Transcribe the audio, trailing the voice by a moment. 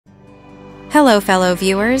Hello fellow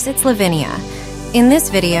viewers, it's Lavinia. In this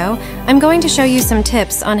video, I'm going to show you some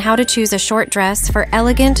tips on how to choose a short dress for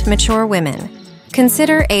elegant, mature women.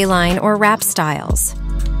 Consider A-line or wrap styles.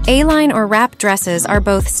 A-line or wrap dresses are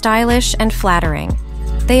both stylish and flattering.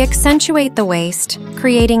 They accentuate the waist,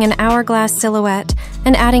 creating an hourglass silhouette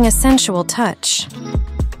and adding a sensual touch.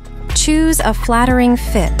 Choose a flattering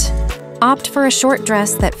fit. Opt for a short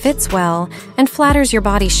dress that fits well and flatters your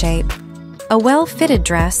body shape. A well-fitted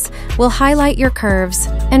dress will highlight your curves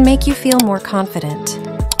and make you feel more confident.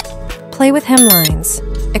 Play with hemlines.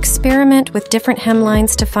 Experiment with different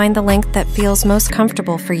hemlines to find the length that feels most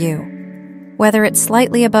comfortable for you. Whether it's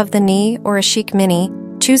slightly above the knee or a chic mini,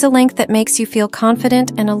 choose a length that makes you feel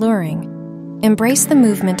confident and alluring. Embrace the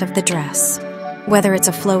movement of the dress. Whether it's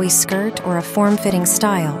a flowy skirt or a form-fitting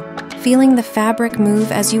style, feeling the fabric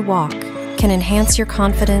move as you walk can enhance your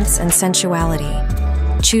confidence and sensuality.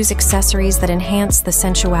 Choose accessories that enhance the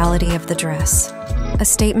sensuality of the dress. A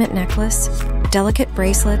statement necklace, delicate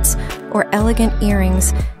bracelets, or elegant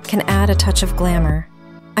earrings can add a touch of glamour.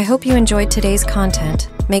 I hope you enjoyed today's content.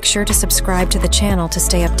 Make sure to subscribe to the channel to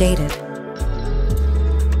stay updated.